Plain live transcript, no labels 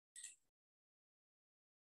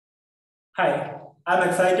Hi, I'm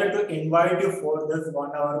excited to invite you for this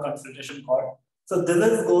 1 hour consultation call. So this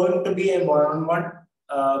is going to be a one-on-one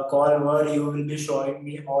call where you will be showing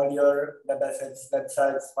me all your web assets,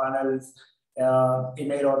 websites, funnels,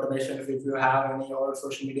 email automations, if you have any, or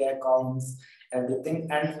social media accounts, everything.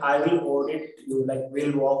 And I will audit you, like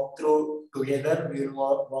we'll walk through together, we'll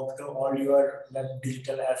walk through all your web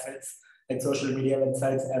digital assets, like social media,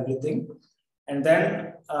 websites, everything. And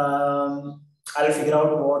then I'll figure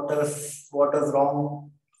out what is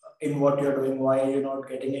wrong in what you're doing, why you're not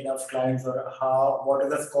getting enough clients, or what is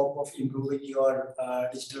the scope of improving your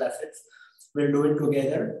digital assets. We'll do it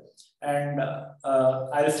together, and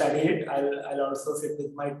I'll study it. I'll also sit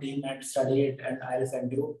with my team and study it, and I'll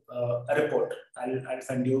send you a report. I'll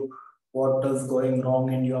send you what is going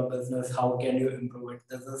wrong in your business. How can you improve it?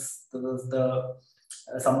 This is the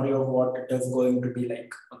summary of what it is going to be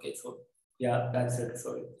like. Okay, so yeah, that's it.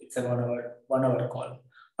 So it's a 1 hour call.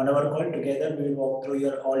 1 hour call together. We'll walk through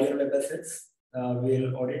all your web assets.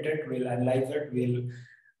 We'll audit it. We'll analyze it.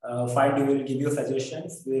 We'll find you. We'll give you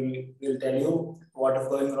suggestions. We'll tell you what is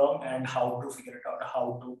going wrong and how to figure it out.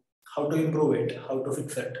 How to improve it. How to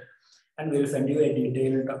fix it. And we'll send you a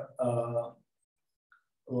detailed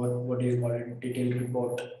what do you call it? Detailed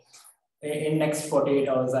report. In next 48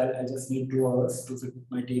 hours, I just need 2 hours to sit with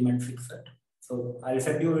my team and fix it. So I'll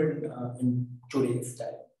send you in 2 days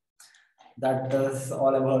time. That is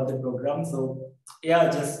all about the program. So yeah,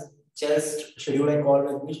 just schedule a call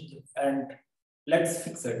with me and let's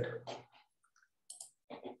fix it.